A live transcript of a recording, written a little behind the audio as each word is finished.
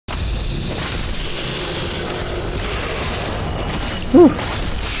Whew.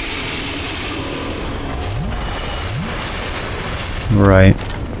 Right.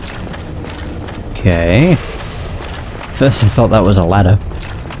 Okay. First I thought that was a ladder.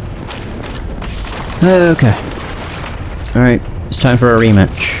 Okay. Alright, it's time for a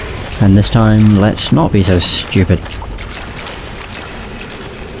rematch. And this time, let's not be so stupid.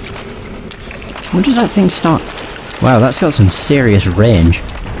 When does that thing start? Wow, that's got some serious range.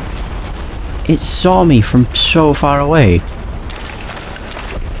 It saw me from so far away.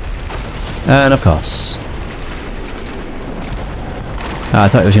 And of course. I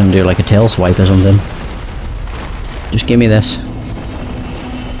thought it was going to do like a tail swipe or something. Just give me this.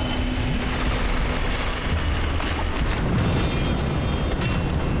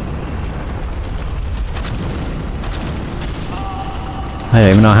 I don't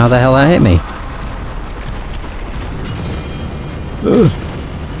even know how the hell that hit me. Ugh.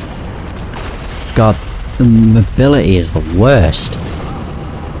 God, the mobility is the worst.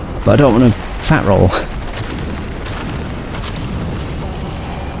 But I don't want to fat roll.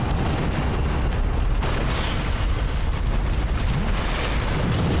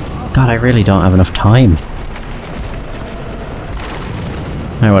 God, I really don't have enough time.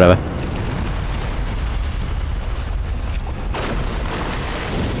 Oh, whatever.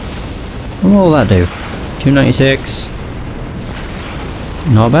 What will that do? 296.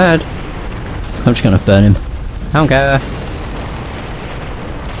 Not bad. I'm just gonna burn him. I don't care.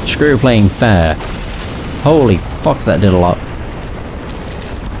 Screw playing fair. Holy fuck, that did a lot.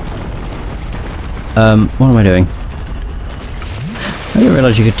 What am I doing? I didn't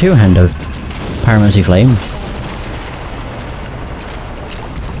realise you could two-hand a Pyromancy Flame.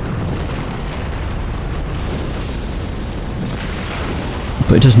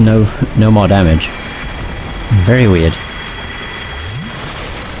 But it does no more damage. Very weird.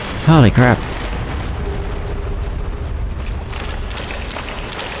 Holy crap.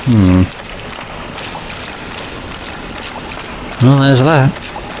 Well, there's that.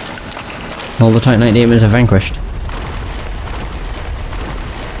 All the Titanite demons are vanquished.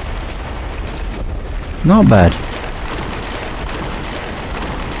 Not bad.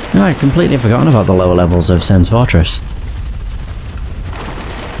 No, I'd completely forgotten about the lower levels of Sen's Fortress.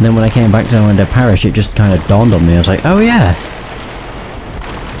 And then when I came back to Undead Parish, it just kind of dawned on me. I was like, oh yeah!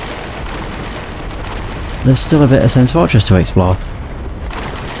 There's still a bit of Sen's Fortress to explore.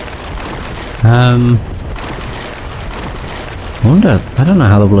 I wonder, I don't know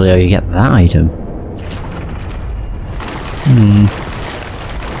how the bloody hell you get that item.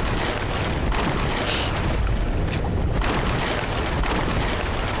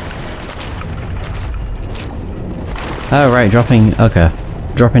 Oh right, okay.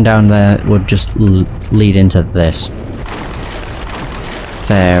 Dropping down there would just lead into this.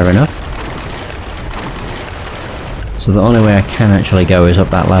 Fair enough. So the only way I can actually go is up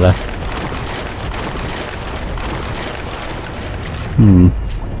that ladder.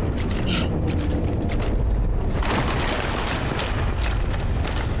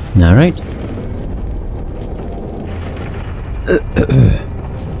 Alright.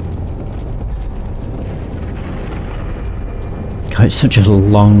 God, it's such a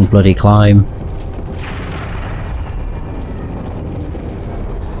long bloody climb.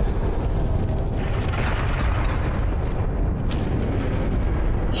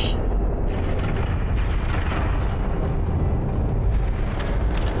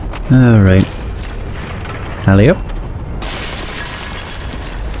 Alright. Alley up.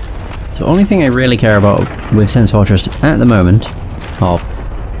 So the only thing I really care about with Sen's Fortress at the moment, or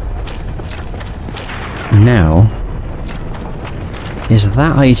now, is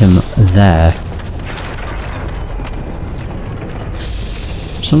that item there.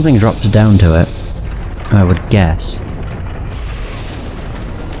 Something drops down to it, I would guess.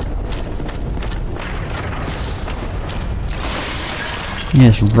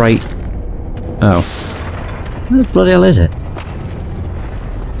 Yes, right. Oh. Where the bloody hell is it?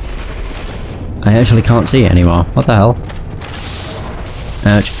 I actually can't see it anymore. What the hell?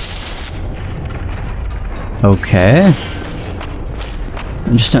 Ouch. Okay.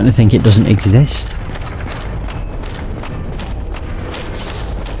 I'm just starting to think it doesn't exist.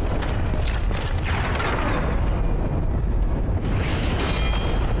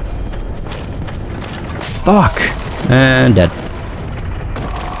 Fuck! And dead.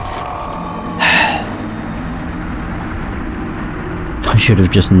 I should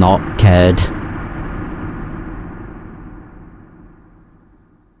have just not cared.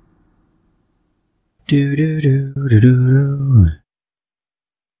 Do do do do do do.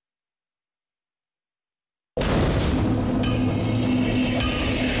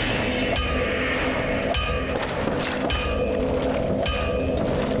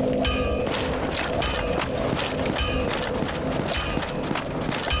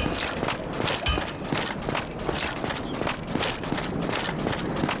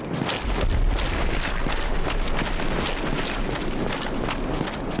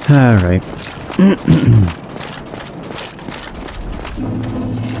 Alright.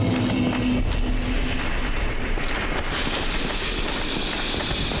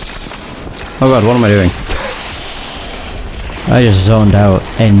 Oh god, what am I doing? I just zoned out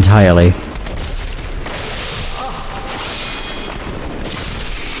entirely.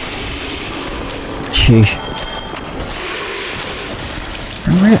 Sheesh.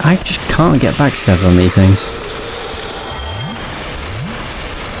 I just can't get backstabbed on these things.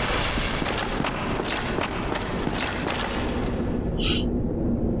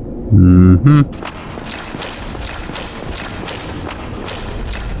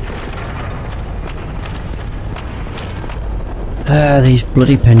 These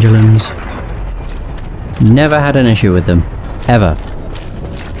bloody pendulums. Never had an issue with them. Ever.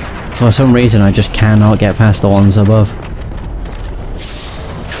 For some reason I just cannot get past the ones above.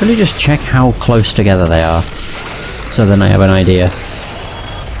 Really just check how close together they are, so then I have an idea.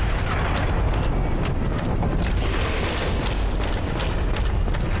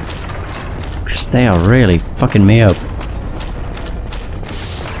 Because they are really fucking me up.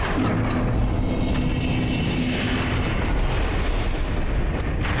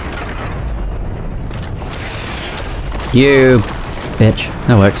 You bitch.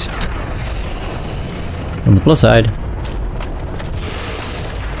 That works. On the plus side,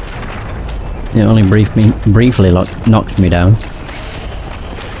 it only briefly knocked me down.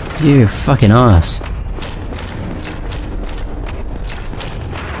 You fucking ass.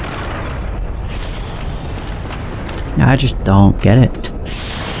 I just don't get it.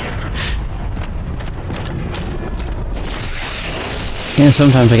 Yeah,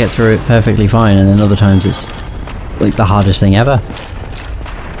 sometimes I get through it perfectly fine, and then other times it's like the hardest thing ever.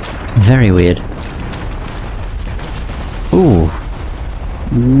 Very weird. Ooh.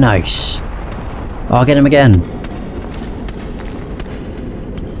 Nice. Oh, I'll get him again.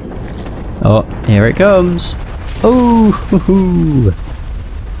 Oh, here it comes. Ooh. Hoo-hoo.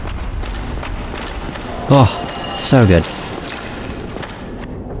 Oh, so good.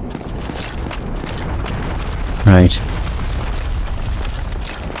 Right.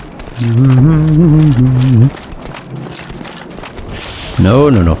 No,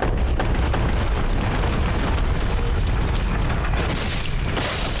 no, no.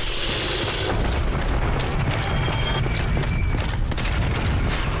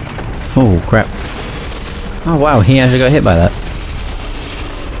 Oh, crap. Oh, wow, he actually got hit by that.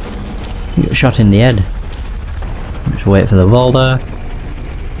 He got shot in the head. Let's wait for the boulder.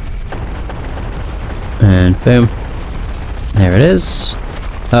 And boom. There it is.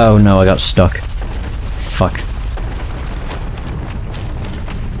 Oh no, I got stuck. Fuck.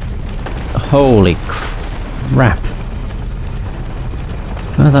 Holy crap.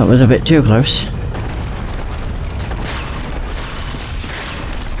 Well, that was a bit too close.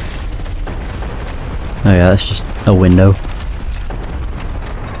 Oh yeah, that's just a window.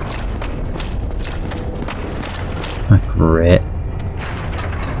 Oh, great.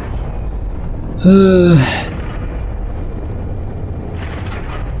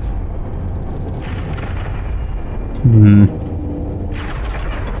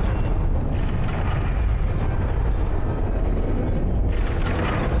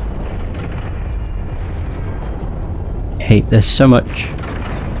 Hate this so much.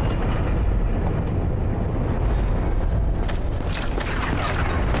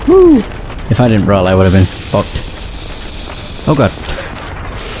 Woo! If I didn't roll, I would have been fucked. Oh god.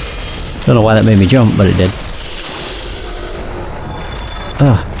 Don't know why that made me jump, but it did.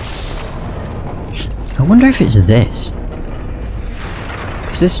 Ugh. I wonder if it's this.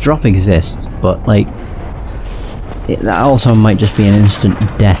 Because this drop exists, but like... that also might just be an instant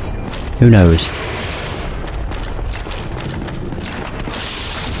death. Who knows?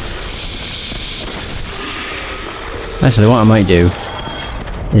 Actually, what I might do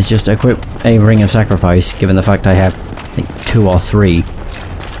is just equip a Ring of Sacrifice, given the fact I have like 2 or 3.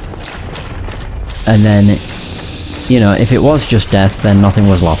 And then, you know, if it was just death, then nothing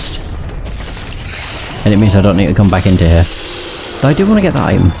was lost. And it means I don't need to come back into here. Though I do want to get that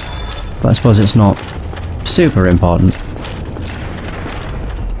item, but I suppose it's not super important.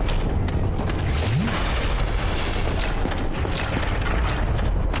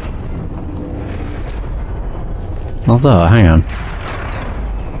 Although, hang on.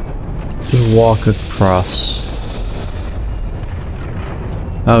 Just walk across.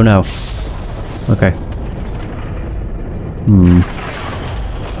 Oh no. Okay.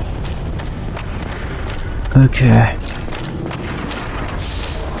 Okay.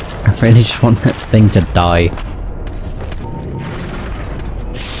 I really just want that thing to die.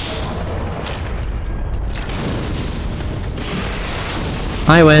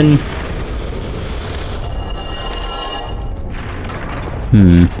 I win!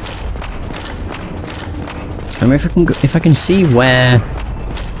 I mean, if I can see where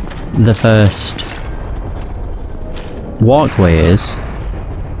the first walkway is.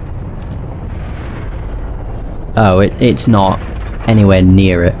 Oh, it's not anywhere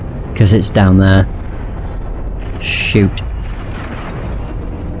near it, because it's down there. Shoot.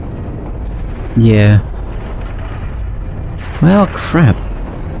 Yeah. Well, crap.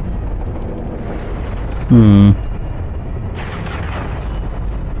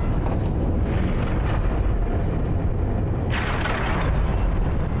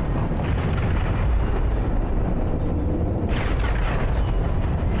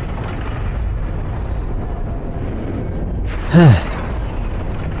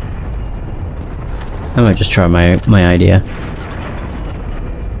 I might just try my idea.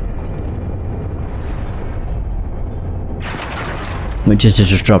 Which is to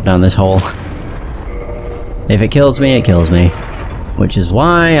just drop down this hole. If it kills me, it kills me. Which is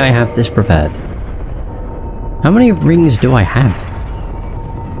why I have this prepared. How many rings do I have?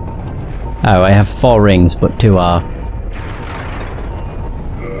 Oh, I have 4 rings, but 2 are...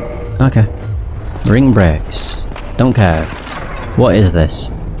 Okay. Ring breaks. Don't care. What is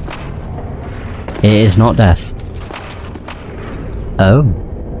this? It is not death. Oh.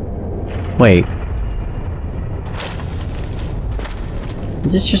 Wait.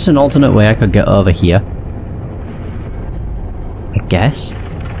 Is this just an alternate way I could get over here? I guess?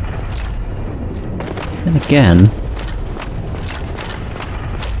 Then again...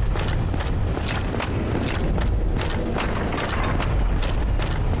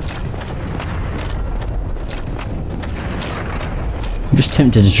 I'm just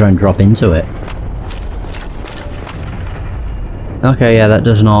tempted to try and drop into it. Okay, yeah, that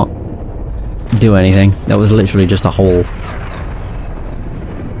does not do anything. That was literally just a hole.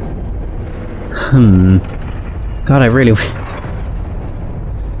 God, I really...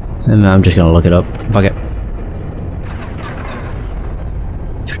 I'm just gonna look it up. Fuck it.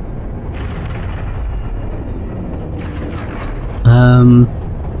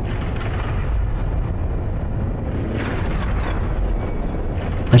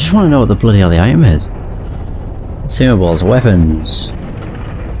 I just want to know what the bloody hell the item is. Consumables, weapons.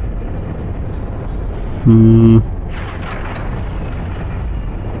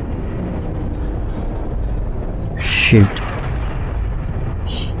 Shoot.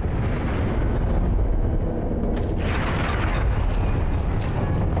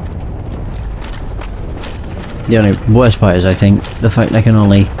 The only worst part is, I think, the fact I can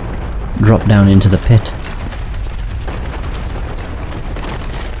only drop down into the pit.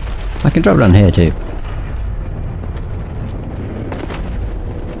 I can drop down here too.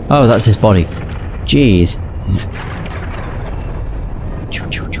 Oh, that's his body. Jeez.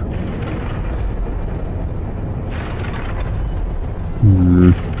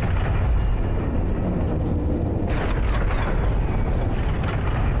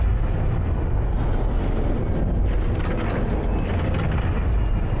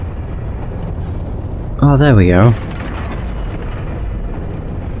 Oh, there we go.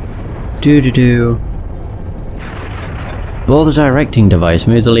 Doo-doo-doo. Pull the directing device,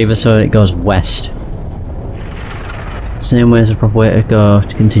 move the lever so it goes west. Same way as the proper way to go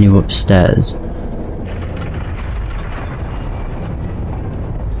to continue upstairs.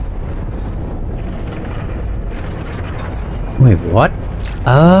 Wait, what?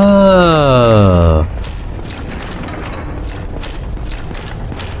 Oh!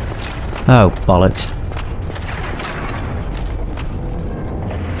 Oh, bollocks.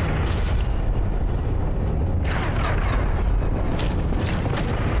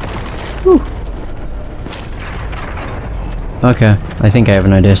 Whew. Okay, I think I have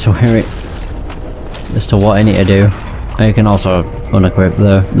an idea as to where as to what I need to do. I can also unequip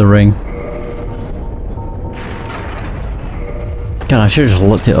the ring. God, I should have just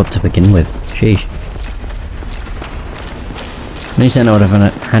looked it up to begin with. Sheesh. At least then I would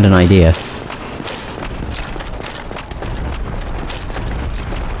have had an idea.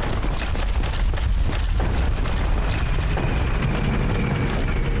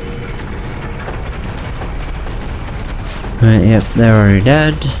 Right, yep, they're already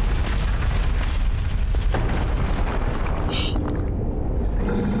dead.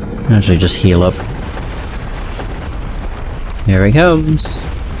 Actually, just heal up. Here he comes.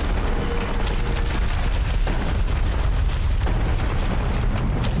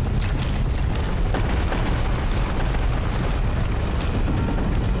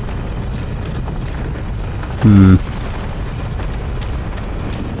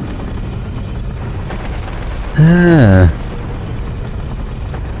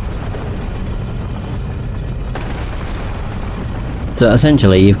 So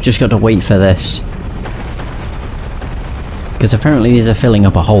essentially, you've just got to wait for this. Because apparently these are filling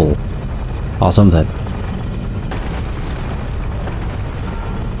up a hole. Or something.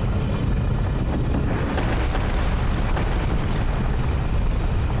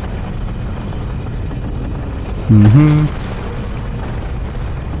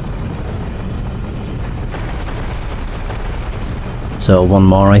 So one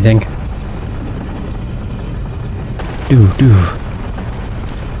more, I think. Doof.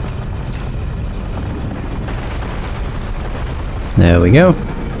 There we go.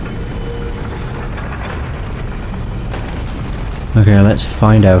 Okay, let's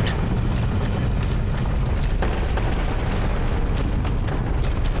find out.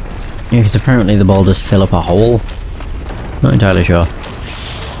 Yeah, because apparently the ball does fill up a hole. Not entirely sure.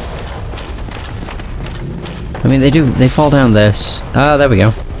 I mean, they fall down this. Ah, there we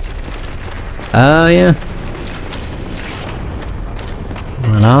go. Oh, yeah.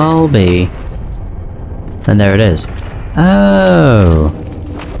 Well, I'll be. And there it is. Oh.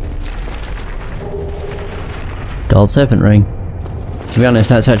 Gold Serpent Ring. To be honest,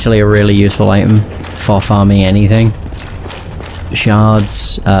 that's actually a really useful item for farming anything.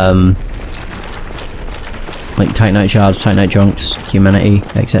 Shards, like Titanite shards, Titanite chunks, humanity,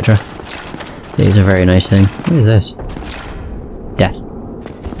 etc. It is a very nice thing. What is this? Death.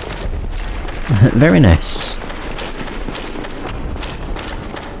 Very nice.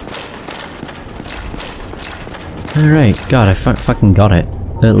 Alright, god, I fucking got it.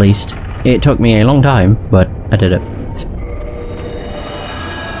 At least. It took me a long time, but I did it.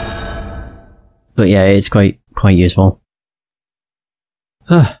 But yeah, it's quite useful.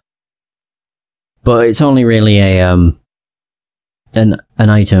 But it's only really a an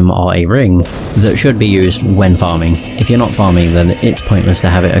item or a ring that should be used when farming. If you're not farming, then it's pointless to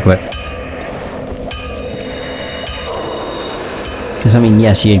have it equipped. Because I mean,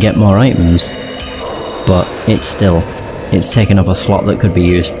 yes, you'd get more items, but it's taken up a slot that could be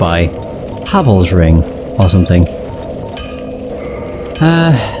used by Havel's ring or something.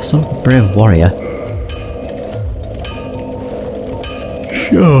 Sort of brave warrior.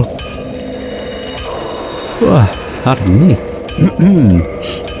 Sure. Pardon me.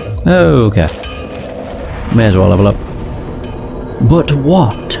 Okay. May as well level up. But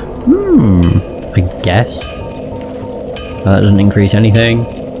what? I guess. That doesn't increase anything.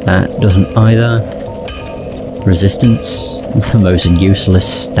 That doesn't either. Resistance. The most useless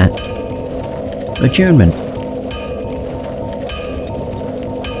stat. Attunement.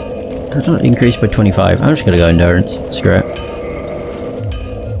 That don't increase by 25. I'm just gonna go endurance. Screw it.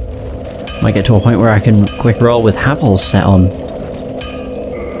 Might get to a point where I can quick roll with Havel's set on.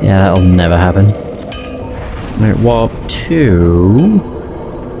 Yeah, that'll never happen. Right, warp to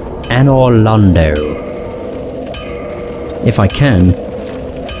Anorlando. If I can.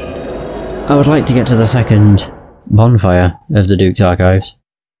 I would like to get to the second bonfire of the Duke's Archives.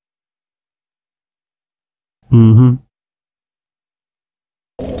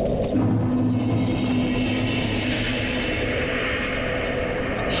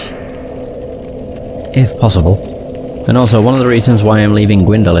 If possible. And also, one of the reasons why I'm leaving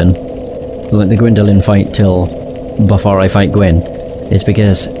Gwendolyn, like the Gwendolyn fight till before I fight Gwyn, is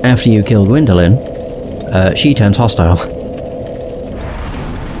because after you kill Gwendolyn, she turns hostile.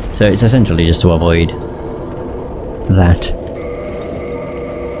 So it's essentially just to avoid that.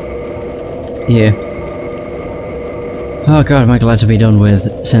 Yeah. Oh god, am I glad to be done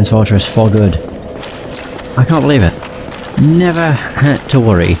with Sense Fortress for good. I can't believe it. Never had to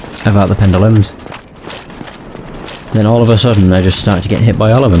worry about the pendulums. Then all of a sudden I just start to get hit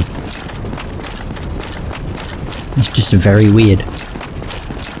by all of them. It's just very weird.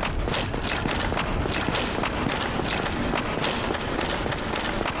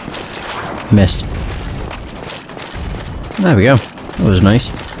 Missed. There we go. That was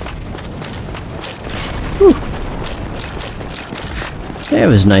nice. Whew. It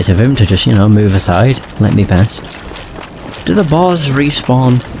was nice of him to just, you know, move aside, let me past. Do the boars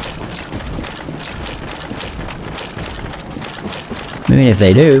respawn? I mean, if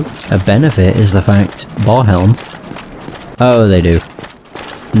they do, a benefit is the fact Boarhelm. Oh, they do.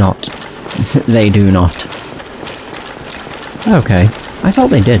 Not. They do not. Okay. I thought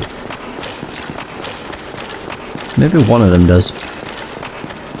they did. Maybe one of them does.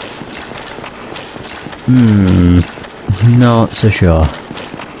 Not so sure.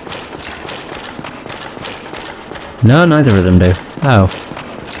 No, neither of them do. Oh.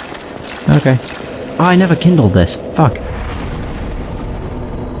 Okay. Oh, I never kindled this. Fuck.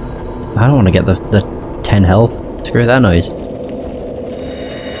 I don't want to get the 10 health. Screw that noise.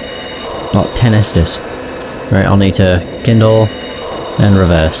 Not 10 Estus. Right, I'll need to kindle And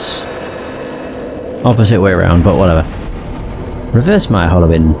reverse. Opposite way around, but whatever. Reverse might have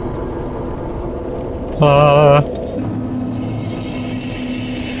been.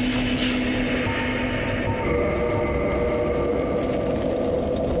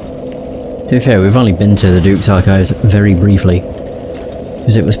 To be fair, we've only been to the Duke's Archives very briefly,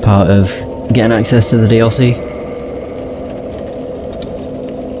 because it was part of getting access to the DLC.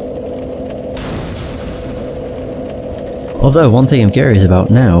 Although, one thing I'm curious about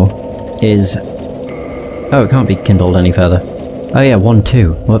now is... Oh, it can't be kindled any further. Oh yeah,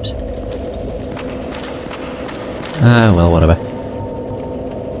 1-2. Whoops. Ah, well, whatever.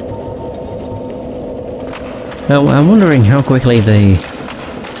 Now, I'm wondering how quickly the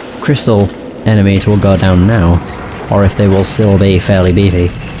crystal enemies will go down now, or if they will still be fairly beefy.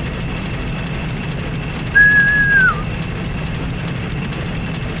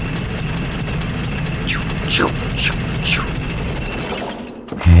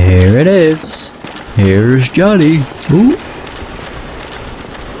 Here it is. Here's Johnny. Ooh.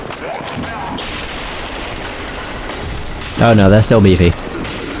 Oh no, they're still beefy.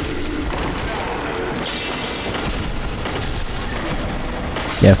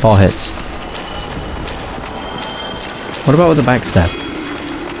 Yeah, 4 hits. What about with the backstab?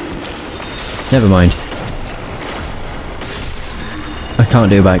 Never mind. I can't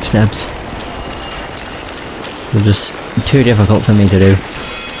do backstabs. They're just too difficult for me to do.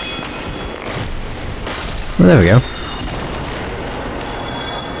 Well, there we go.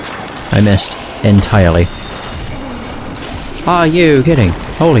 I missed entirely. Are you kidding?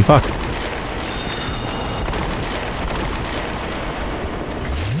 Holy fuck.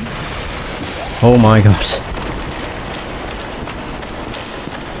 Oh my god.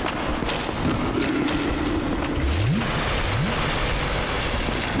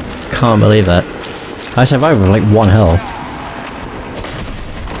 Can't believe that. I survived with like 1 health.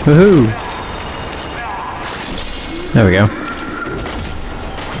 Woohoo! There we go.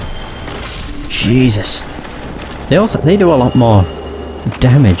 Jesus. They do a lot more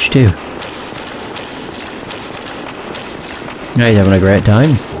damage too. Now he's having a great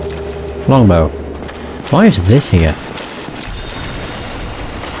time. Longbow. Why is this here?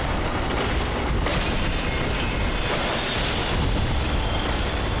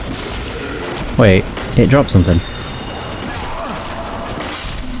 Wait, it dropped something.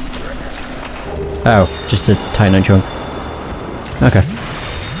 Oh, just a tiny chunk. Okay.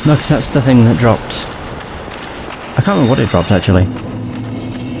 No, because that's the thing that dropped. I can't remember what it dropped actually.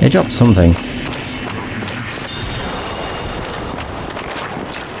 It dropped something.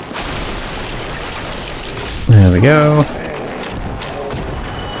 There we go.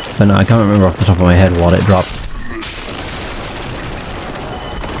 But no, I can't remember off the top of my head what it dropped.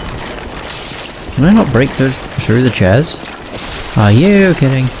 Can I not break through the chairs? Are you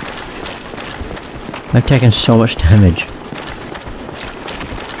kidding? I've taken so much damage.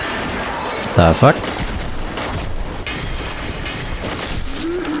 The fuck?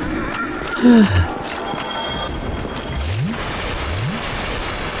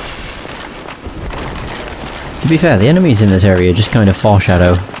 To be fair, the enemies in this area just kind of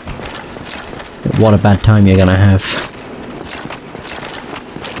foreshadow what a bad time you're gonna have.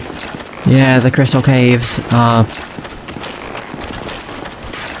 Yeah, the crystal caves are...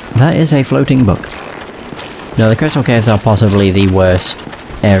 That is a floating book. No, the crystal caves are possibly the worst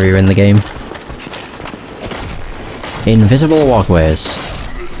area in the game. Invisible walkways.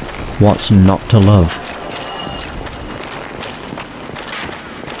 What's not to love?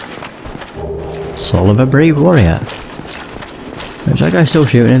 Soul of a brave warrior. Is that guy still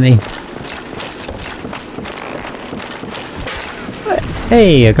shooting at me?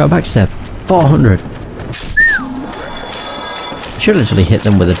 Hey, I got a backstep. 400. Should literally hit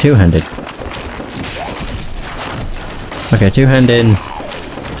them with a two-handed. Okay, two-handed.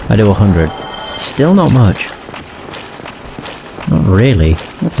 I do 100. Still not much. Not really.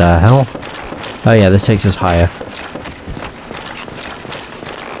 What the hell? Oh yeah, this takes us higher.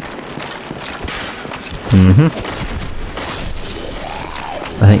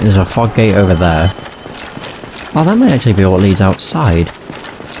 I think there's a fog gate over there. Oh, that might actually be what leads outside.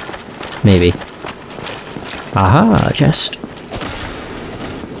 Maybe. Aha, chest.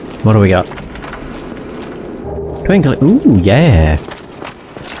 What do we got? Twinkling. Ooh, yeah.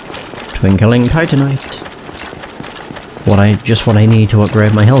 Twinkling Titanite. Just what I need to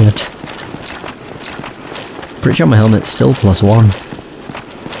upgrade my helmet. Pretty sure my helmet's still +1.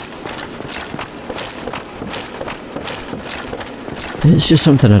 It's just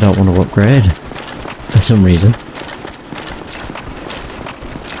something I don't want to upgrade. For some reason.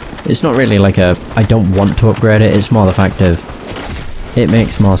 It's not really like I don't want to upgrade it, it's more the fact of... it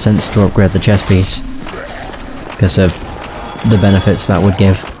makes more sense to upgrade the chest piece because of the benefits that would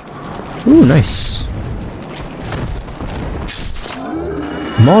give. Ooh, nice.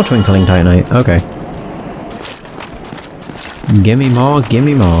 More twinkling titanite, okay. Gimme more,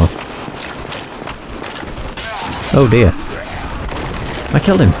 gimme more. Oh dear. I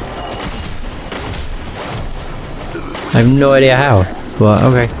killed him. I have no idea how, but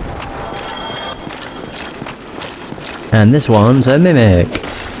okay. And this one's a mimic.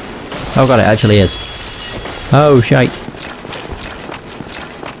 Oh god, it actually is. Oh shite.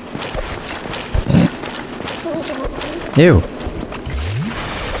 Ew.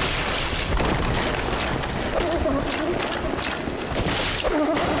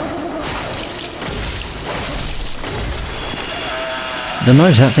 The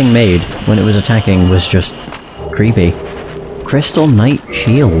noise that thing made when it was attacking was just creepy. Crystal Knight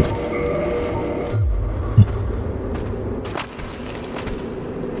Shield.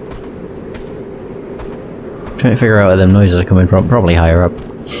 Trying to figure out where them noises are coming from, probably higher up.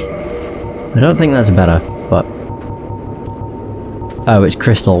 I don't think that's better, but... Oh, it's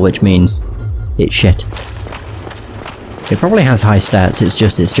crystal, which means it's shit. It probably has high stats, it's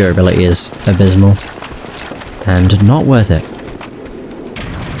just its durability is abysmal. And not worth it.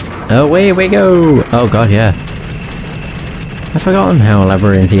 Away we go! Oh god, yeah. I've forgotten how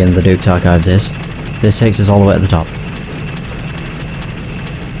labyrinthian the Duke's Archives is. This takes us all the way to the top.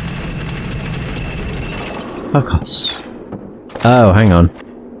 Of course. Oh, hang on.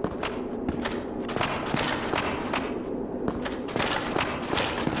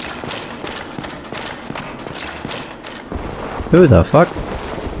 Who the fuck?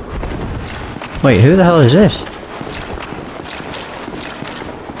 Wait, who the hell is this?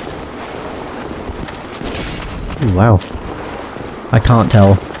 Ooh, wow. I can't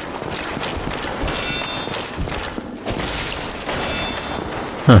tell.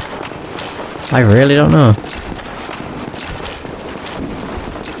 Huh. I really don't know.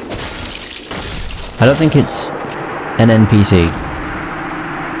 I don't think it's an NPC.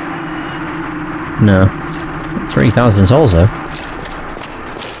 No. 3,000 souls though.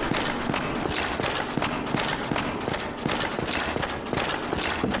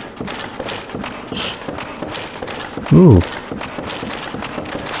 Ooh.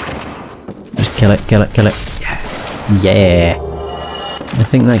 Just kill it, kill it, kill it. Yeah. Yeah. I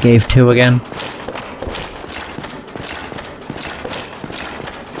think that gave 2 again.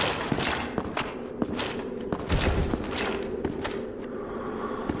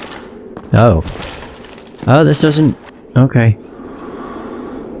 Oh. Oh, this doesn't... Okay.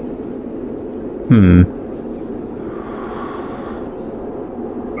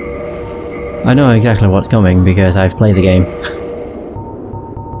 I know exactly what's coming because I've played the game.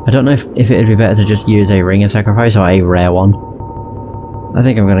 I don't know if it would be better to just use a Ring of Sacrifice or a rare one. I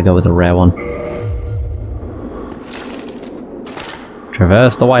think I'm gonna go with the rare one.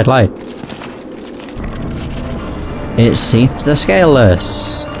 Traverse the white light. It's Seath the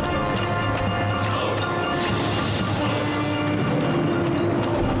Scaleless.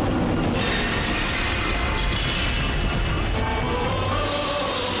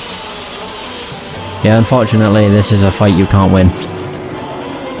 Yeah, unfortunately, this is a fight you can't win.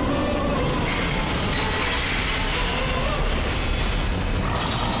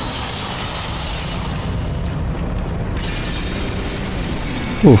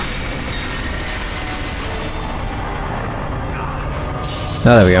 Oof.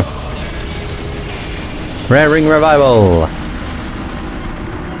 Oh, there we go. Rare Ring Revival!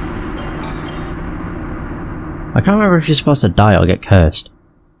 I can't remember if you're supposed to die or get cursed.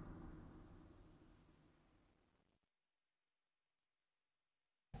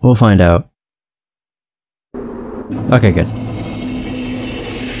 We'll find out. Okay, good.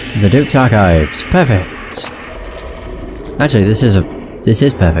 The Duke's Archives. Perfect! Actually, this is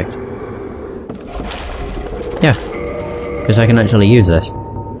perfect. Yeah. Because I can actually use this.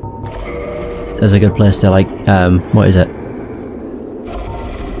 There's a good place to, like, what is it?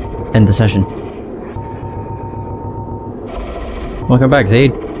 End the session. Welcome back,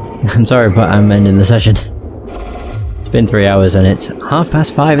 Zed. I'm sorry, but I'm ending the session. It's been 3 hours and it's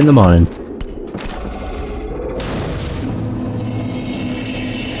 5:30 in the morning.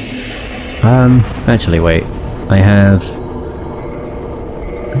 Actually wait. I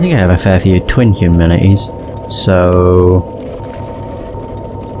think I have a fair few twin humanities, so...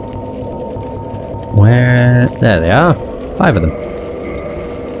 Where... There they are! 5 of them.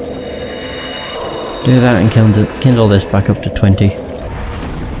 Do that and kindle this back up to 20.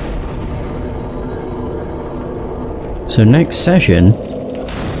 So next session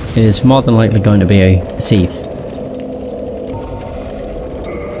is more than likely going to be a Seath.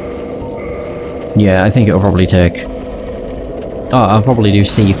 yeah, I think it'll probably take... Oh, I'll probably do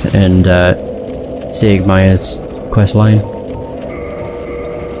Seath and Siegmeyer's questline.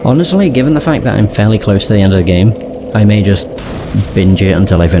 Honestly, given the fact that I'm fairly close to the end of the game, I may just binge it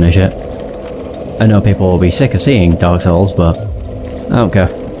until I finish it. I know people will be sick of seeing Dark Souls, but I don't care.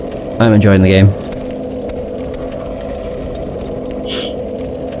 I'm enjoying the game.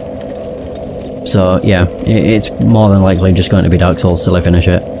 So yeah, it's more than likely just going to be Dark Souls till I finish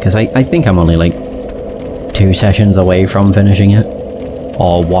it, because I think I'm only like 2 sessions away from finishing it,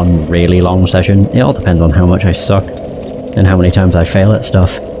 or 1 really long session. It all depends on how much I suck, and how many times I fail at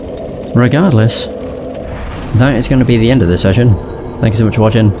stuff. Regardless, that is going to be the end of this session. Thanks so much for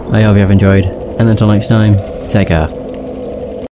watching, I hope you have enjoyed, and until next time, take care.